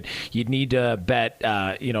 favorite. You'd need to bet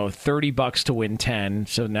 $30 to win 10.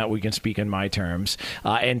 So now we can speak in my terms.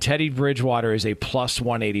 And Teddy Bridgewater is a plus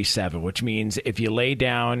 187, which means if you lay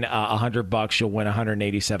down $100, you'll win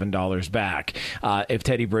 $187 back if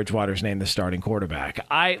Teddy Bridgewater's named the starting quarterback.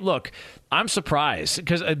 I'm surprised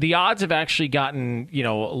because the odds have actually gotten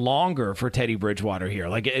longer for Teddy Bridgewater here.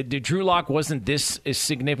 Like Drew Lock wasn't this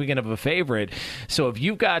significant of a favorite. So if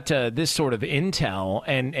you've got this sort of intel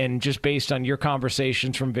and just based on your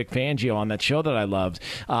conversations from Vic Fangio on that show that I loved,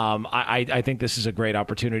 I think this is a great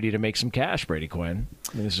opportunity to make some cash, Brady Quinn.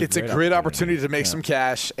 It's a great opportunity to make some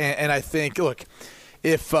cash, and I think, look,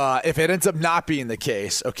 if it ends up not being the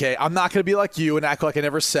case, okay, I'm not going to be like you and act like I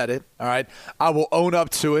never said it, all right? I will own up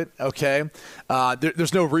to it, okay?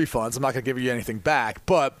 There's no refunds. I'm not going to give you anything back,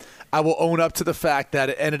 but I will own up to the fact that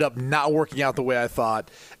it ended up not working out the way I thought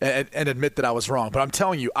and admit that I was wrong. But I'm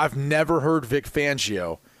telling you, I've never heard Vic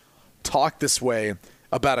Fangio talk this way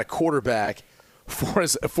about a quarterback for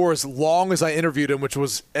as long as I interviewed him, which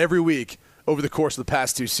was every week over the course of the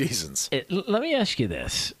past 2 seasons. Let me ask you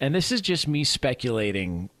this, and this is just me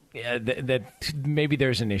speculating that maybe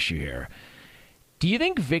there's an issue here. Do you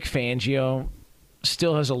think Vic Fangio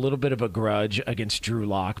still has a little bit of a grudge against Drew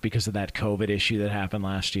Lock because of that COVID issue that happened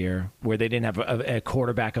last year, where they didn't have a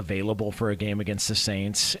quarterback available for a game against the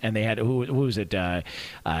Saints, and they had who was it,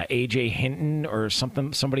 A.J. Hinton or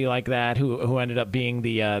somebody like that, who ended up being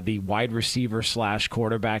the wide receiver /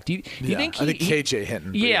 quarterback. Do you think I think KJ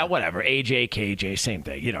Hinton? Yeah, whatever. A.J. KJ, same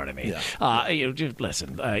thing. You know what I mean? Yeah. Just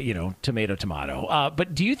listen. Tomato.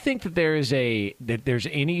 But do you think that there's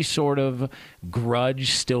any sort of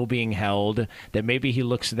grudge still being held, that maybe he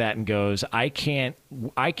looks at that and goes, I can't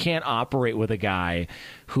operate with a guy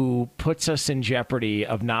who puts us in jeopardy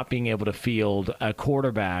of not being able to field a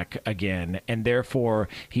quarterback again, and therefore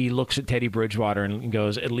he looks at Teddy Bridgewater and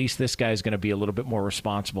goes, at least this guy's going to be a little bit more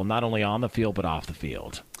responsible, not only on the field but off the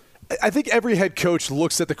field? I think every head coach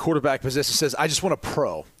looks at the quarterback position and says, I just want a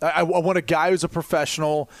pro. I want a guy who's a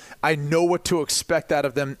professional. I know what to expect out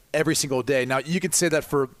of them every single day. Now, you could say that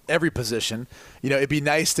for every position. It'd be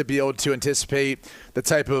nice to be able to anticipate the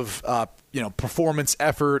type of performance,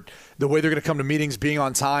 effort, the way they're going to come to meetings, being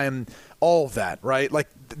on time, all of that, right? Like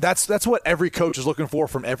that's what every coach is looking for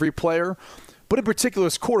from every player. But in particular,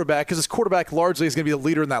 his quarterback, because his quarterback largely is going to be the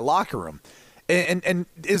leader in that locker room. And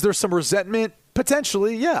is there some resentment?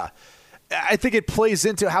 Potentially, yeah. I think it plays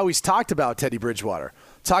into how he's talked about Teddy Bridgewater,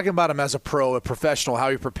 talking about him as a pro, a professional, how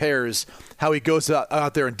he prepares, how he goes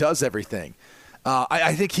out there and does everything.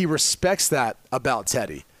 I think he respects that about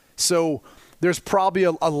Teddy. So there's probably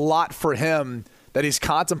a lot for him that he's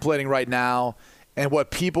contemplating right now, and what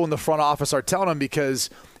people in the front office are telling him, because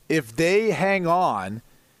if they hang on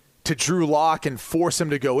to Drew Lock and force him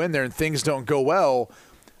to go in there and things don't go well,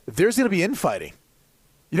 there's going to be infighting.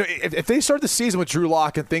 If they start the season with Drew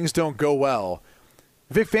Lock and things don't go well,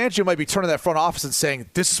 Vic Fangio might be turning that front office and saying,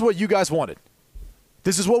 this is what you guys wanted.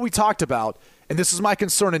 This is what we talked about, and this is my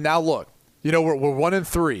concern. And now look, we're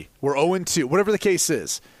 1-3, we're 0-2, whatever the case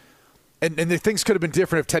is. And the things could have been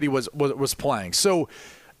different if Teddy was playing. So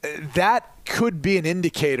that could be an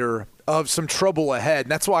indicator of some trouble ahead.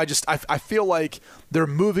 And that's why I feel like they're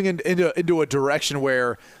moving into a direction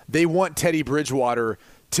where they want Teddy Bridgewater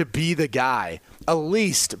to be the guy, at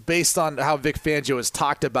least based on how Vic Fangio has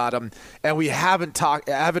talked about him. And we haven't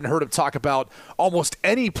heard him talk about almost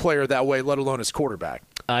any player that way, let alone his quarterback.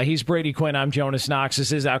 He's Brady Quinn. I'm Jonas Knox.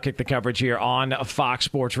 This is Outkick the Coverage here on Fox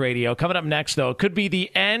Sports Radio. Coming up next, though, it could be the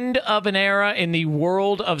end of an era in the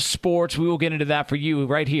world of sports. We will get into that for you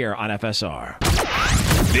right here on FSR.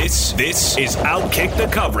 This is Outkick the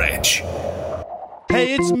Coverage.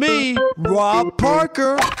 Hey, it's me, Rob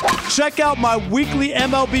Parker. Check out my weekly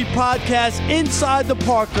MLB podcast, Inside the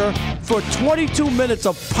Parker, for 22 minutes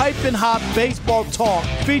of piping hot baseball talk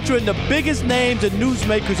featuring the biggest names and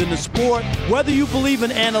newsmakers in the sport. Whether you believe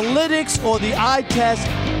in analytics or the eye test,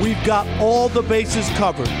 we've got all the bases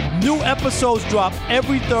covered. New episodes drop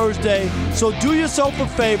every Thursday, so do yourself a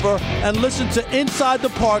favor and listen to Inside the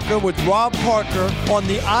Parker with Rob Parker on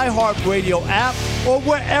the iHeartRadio app or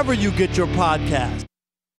wherever you get your podcast.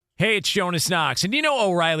 Hey, it's Jonas Knox, and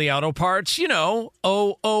O'Reilly Auto Parts,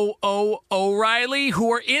 O'Reilly,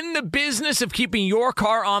 who are in the business of keeping your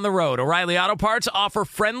car on the road. O'Reilly Auto Parts offer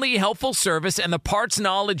friendly, helpful service and the parts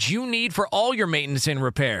knowledge you need for all your maintenance and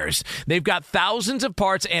repairs. They've got thousands of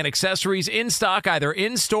parts and accessories in stock, either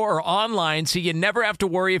in-store or online, so you never have to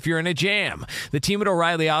worry if you're in a jam. The team at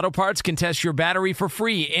O'Reilly Auto Parts can test your battery for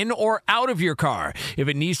free in or out of your car. If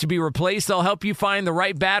it needs to be replaced, they'll help you find the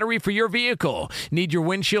right battery for your vehicle. Need your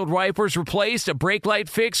windshield wipers replaced, a brake light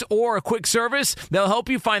fix, or a quick service? They'll help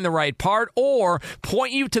you find the right part or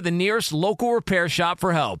point you to the nearest local repair shop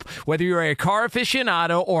for help. Whether you're a car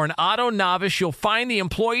aficionado or an auto novice, you'll find the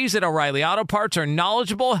employees at O'Reilly Auto Parts are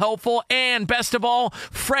knowledgeable, helpful, and best of all,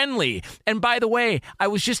 friendly. And by the way, I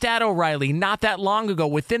was just at O'Reilly not that long ago,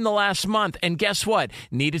 within the last month, and guess what?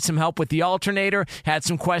 Needed some help with the alternator, had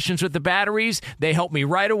some questions with the batteries. They helped me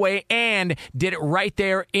right away and did it right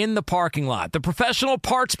there in the parking lot. The professional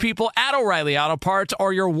parts people at O'Reilly Auto Parts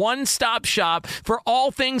are your one-stop shop for all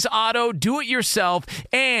things auto, do-it-yourself,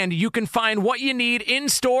 and you can find what you need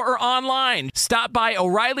in-store or online. Stop by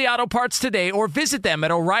O'Reilly Auto Parts today or visit them at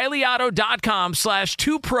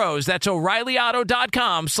O'ReillyAuto.com/2pros. That's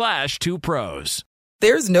O'ReillyAuto.com/2pros.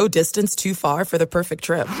 There's no distance too far for the perfect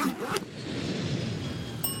trip.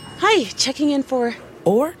 Hi, checking in for...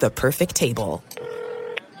 Or the perfect table.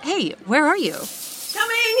 Hey, where are you?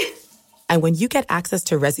 Coming! And when you get access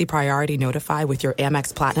to Resi Priority Notify with your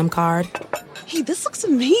Amex Platinum card... Hey, this looks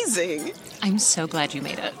amazing. I'm so glad you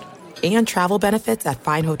made it. And travel benefits at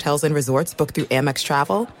fine hotels and resorts booked through Amex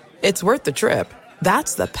Travel, it's worth the trip.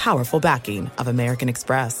 That's the powerful backing of American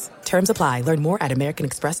Express. Terms apply. Learn more at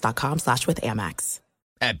americanexpress.com/withAmex.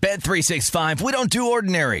 At Bet365, we don't do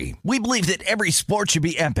ordinary. We believe that every sport should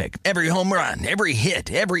be epic. Every home run, every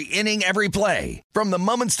hit, every inning, every play. From the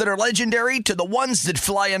moments that are legendary to the ones that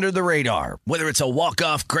fly under the radar. Whether it's a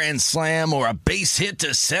walk-off grand slam or a base hit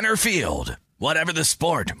to center field. Whatever the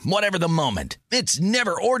sport, whatever the moment. It's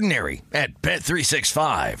never ordinary at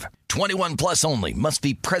Bet365. 21 plus only. Must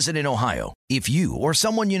be present in Ohio. If you or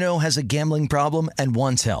someone you know has a gambling problem and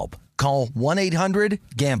wants help, call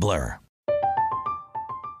 1-800-GAMBLER.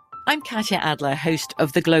 I'm Katya Adler, host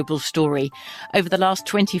of The Global Story. Over the last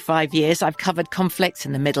 25 years, I've covered conflicts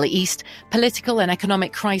in the Middle East, political and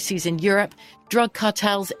economic crises in Europe, drug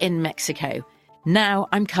cartels in Mexico. Now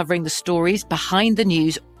I'm covering the stories behind the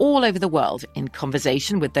news all over the world in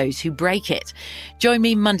conversation with those who break it. Join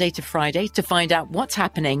me Monday to Friday to find out what's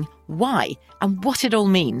happening, why, and what it all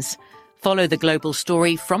means. Follow The Global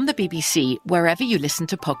Story from the BBC wherever you listen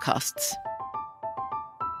to podcasts.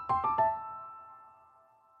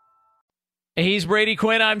 He's Brady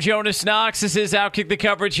Quinn. I'm Jonas Knox. This is Outkick the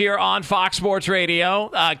Coverage here on Fox Sports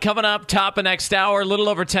Radio. Coming up top of next hour, a little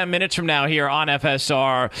over 10 minutes from now here on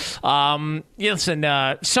FSR.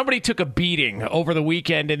 Listen, somebody took a beating over the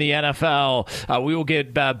weekend in the NFL. We will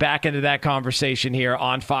get back into that conversation here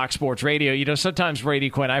on Fox Sports Radio. You know, sometimes, Brady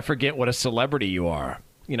Quinn, I forget what a celebrity you are.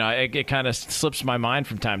 You know, it kind of slips my mind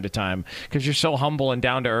from time to time because you're so humble and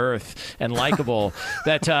down to earth and likable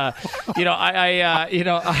that I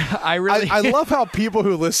really I love how people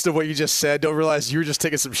who listen to what you just said don't realize you were just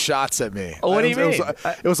taking some shots at me. What do you mean?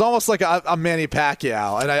 It was almost like I'm Manny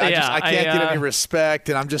Pacquiao, and I can't get any respect,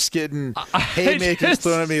 and I'm just getting haymakers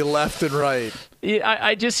thrown at me left and right.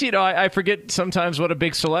 I just, I forget sometimes what a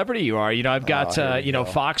big celebrity you are. You know, I've got,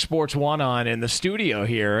 Fox Sports 1 on in the studio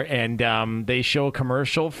here, and they show a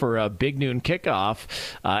commercial for a Big Noon Kickoff,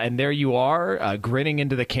 and there you are, grinning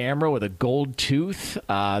into the camera with a gold tooth.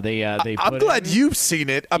 I'm glad you've seen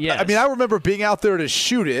it. Yes. I mean, I remember being out there to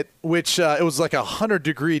shoot it, which it was like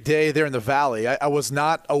 100-degree day there in the valley. I was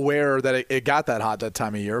not aware that it got that hot that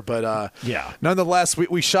time of year, but nonetheless,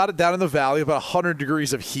 we shot it down in the valley, about 100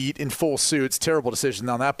 degrees of heat in full suits. Terrible decision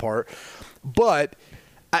on that part, but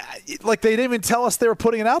they didn't even tell us they were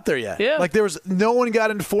putting it out there yet. Yeah. Like no one got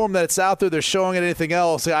informed that it's out there. They're showing it anything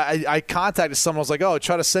else. I contacted someone. I was like,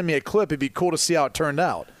 try to send me a clip. It'd be cool to see how it turned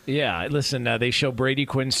out. Yeah, listen, they show Brady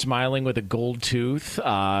Quinn smiling with a gold tooth,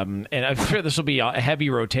 and I'm sure this will be a heavy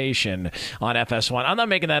rotation on FS1. I'm not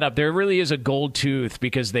making that up. There really is a gold tooth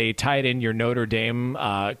because they tied in your Notre Dame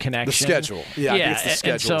connection. The schedule. Yeah, I think it's the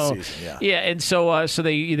schedule season. Yeah, and so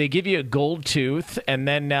they give you a gold tooth, and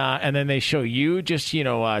then they show you just,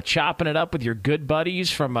 chopping it up with your good buddies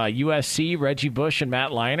from USC, Reggie Bush and Matt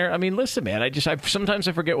Leinart. I mean, listen, man, sometimes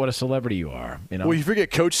I forget what a celebrity you are. Well, you forget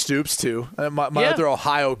Coach Stoops, too. My other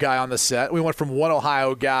Ohio guy on the set. We went from one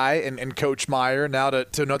Ohio guy and Coach Meyer now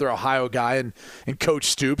to another Ohio guy and Coach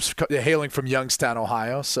Stoops, hailing from Youngstown,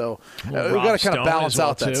 Ohio. So we've got to kind of balance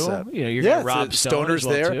out that set. You're Rob Stoner's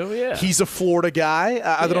well there. Too. Yeah. He's a Florida guy.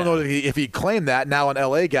 I don't know if he claimed that. Now an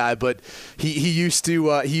LA guy, but he used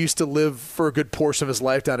to live for a good portion of his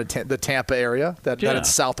life down in the Tampa area, that in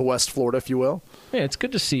Southwest Florida, if you will. Yeah, it's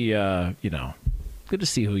good to see. Good to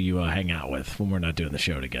see who you hang out with when we're not doing the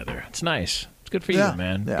show together. It's nice. Good for you,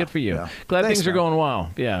 man. Yeah, good for you. Yeah. Glad Thanks, things are going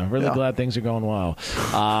well. Yeah, really glad things are going well.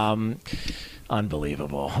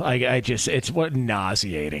 Unbelievable. It's what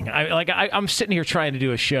nauseating. I'm sitting here trying to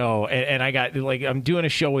do a show, and I'm doing a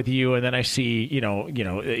show with you, and then I see,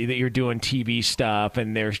 that you're doing TV stuff,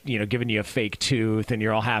 and they're, giving you a fake tooth, and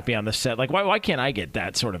you're all happy on the set. Like, why can't I get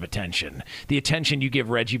that sort of attention? The attention you give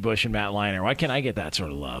Reggie Bush and Matt Leinart. Why can't I get that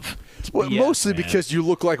sort of love? Well, mostly because you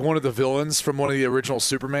look like one of the villains from one of the original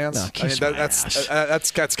Supermans.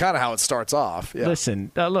 That's kind of how it starts off. Yeah. Listen,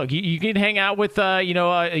 look, you can hang out with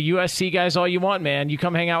USC guys all you want, man. You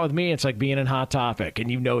come hang out with me, it's like being in Hot Topic,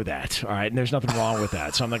 and you know that, all right? And there's nothing wrong with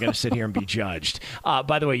that, so I'm not going to sit here and be judged.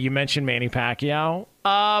 By the way, you mentioned Manny Pacquiao.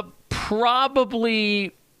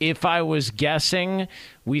 Probably, if I was guessing,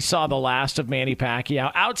 we saw the last of Manny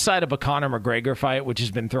Pacquiao outside of a Conor McGregor fight, which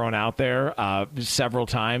has been thrown out there several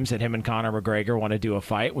times that him and Conor McGregor want to do a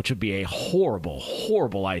fight, which would be a horrible,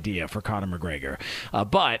 horrible idea for Conor McGregor.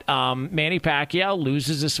 But Manny Pacquiao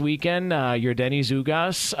loses this weekend. Yordenis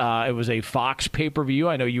Ugas. It was a Fox pay-per-view.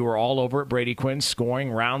 I know you were all over it, Brady Quinn,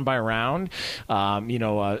 scoring round by round.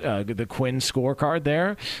 The Quinn scorecard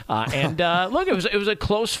there. Look, it was a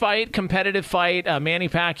close fight, competitive fight. Manny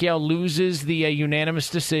Pacquiao loses the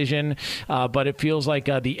unanimous decision, but it feels like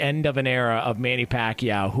the end of an era of Manny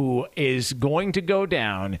Pacquiao, who is going to go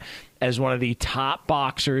down as one of the top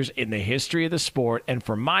boxers in the history of the sport. And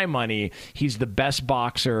for my money, he's the best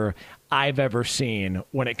boxer I've ever seen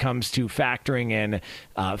when it comes to factoring in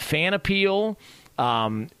fan appeal,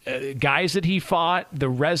 guys that he fought, the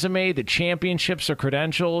resume, the championships or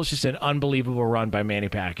credentials. Just an unbelievable run by Manny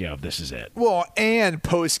Pacquiao. This is it. Well, and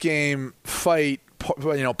post-game fight,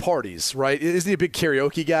 parties, right? Isn't he a big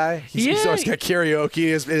karaoke guy? He's always got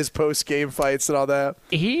karaoke, his post-game fights and all that.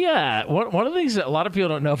 One of the things that a lot of people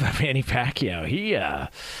don't know about Manny Pacquiao,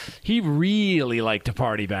 he really liked to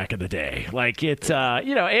party back in the day. Like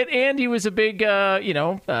and he was a big,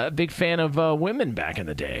 big fan of women back in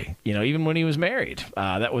the day. Even when he was married,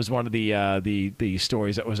 that was one of the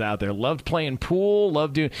stories that was out there. Loved playing pool,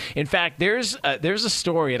 loved doing. In fact, there's a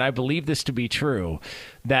story, and I believe this to be true,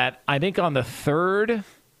 that I think on the third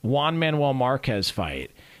Juan Manuel Marquez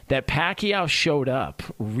fight, that Pacquiao showed up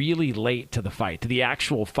really late to the fight, to the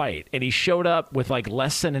actual fight. And he showed up with like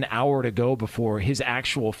less than an hour to go before his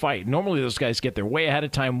actual fight. Normally those guys get there way ahead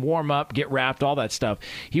of time, warm up, get wrapped, all that stuff.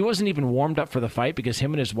 He wasn't even warmed up for the fight because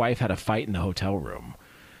him and his wife had a fight in the hotel room.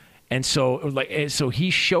 And so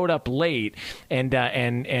he showed up late, and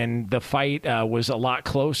the fight was a lot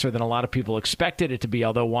closer than a lot of people expected it to be.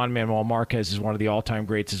 Although Juan Manuel Marquez is one of the all-time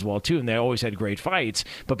greats as well too, and they always had great fights.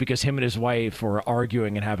 But because him and his wife were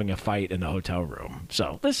arguing and having a fight in the hotel room,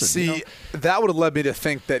 so listen. That would have led me to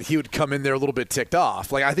think that he would come in there a little bit ticked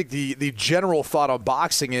off. Like I think the general thought on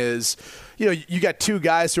boxing is, you got two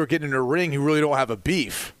guys who are getting in a ring who really don't have a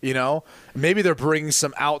beef. Maybe they're bringing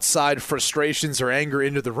some outside frustrations or anger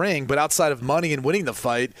into the ring, but outside of money and winning the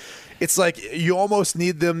fight, it's like you almost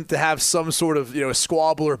need them to have some sort of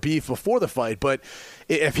squabble or beef before the fight. But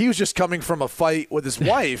if he was just coming from a fight with his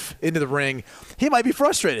wife into the ring, he might be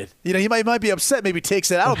frustrated. He might be upset, maybe takes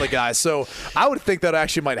it out on the guy. So I would think that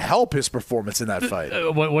actually might help his performance in that fight.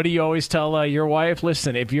 What do you always tell your wife?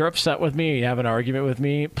 Listen, if you're upset with me, you have an argument with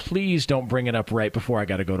me, please don't bring it up right before I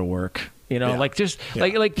got to go to work.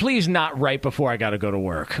 Please not right before I got to go to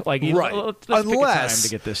work. Let's Unless pick a time to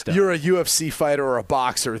get this done. You're a UFC fighter or a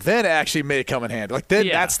boxer, then it actually may come in handy.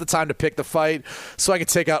 That's the time to pick the fight so I can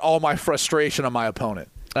take out all my frustration on my opponent.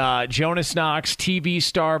 Jonas Knox, TV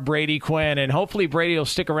star Brady Quinn, and hopefully Brady will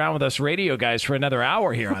stick around with us radio guys for another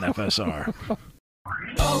hour here on FSR.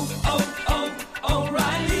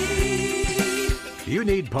 O'Reilly. You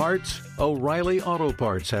need parts? O'Reilly Auto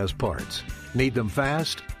Parts has parts. Need them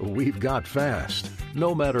fast? We've got fast.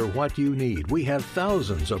 No matter what you need, we have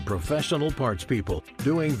thousands of professional parts people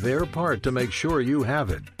doing their part to make sure you have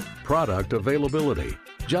it. Product availability.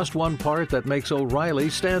 Just one part that makes O'Reilly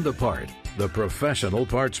stand apart. The professional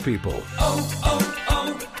parts people.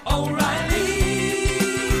 O'Reilly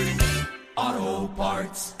Auto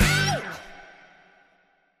Parts.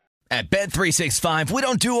 At Bet365, we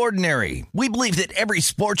don't do ordinary. We believe that every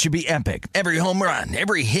sport should be epic. Every home run,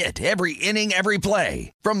 every hit, every inning, every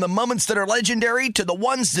play. From the moments that are legendary to the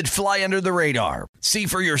ones that fly under the radar. See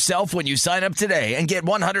for yourself when you sign up today and get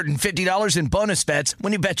 $150 in bonus bets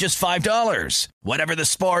when you bet just $5. Whatever the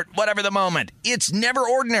sport, whatever the moment, it's never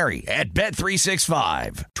ordinary at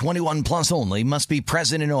Bet365. 21 plus only. Must be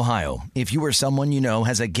present in Ohio. If you or someone you know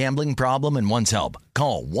has a gambling problem and wants help,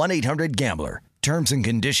 call 1-800-GAMBLER. Terms and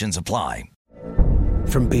conditions apply.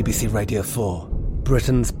 From BBC Radio 4,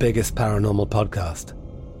 Britain's biggest paranormal podcast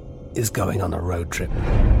is going on a road trip.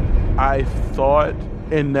 I thought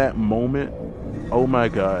in that moment, oh my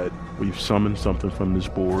God, we've summoned something from this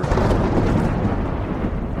board.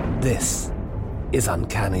 This is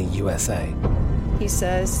Uncanny USA. He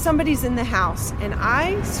says, somebody's in the house, and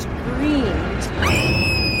I screamed.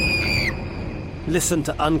 Listen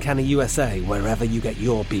to Uncanny USA wherever you get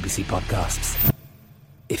your BBC podcasts,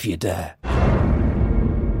 if you dare.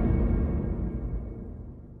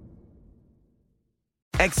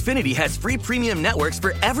 Xfinity has free premium networks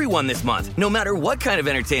for everyone this month, no matter what kind of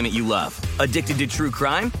entertainment you love. Addicted to true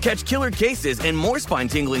crime? Catch killer cases and more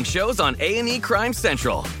spine-tingling shows on A&E Crime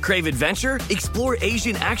Central. Crave adventure? Explore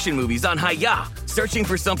Asian action movies on Hi-YAH. Searching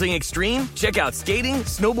for something extreme? Check out skating,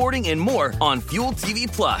 snowboarding, and more on Fuel TV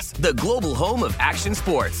Plus, the global home of action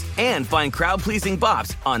sports. And find crowd-pleasing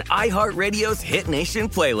bops on iHeartRadio's Hit Nation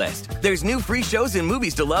playlist. There's new free shows and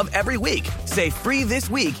movies to love every week. Say free this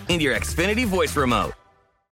week in your Xfinity voice remote.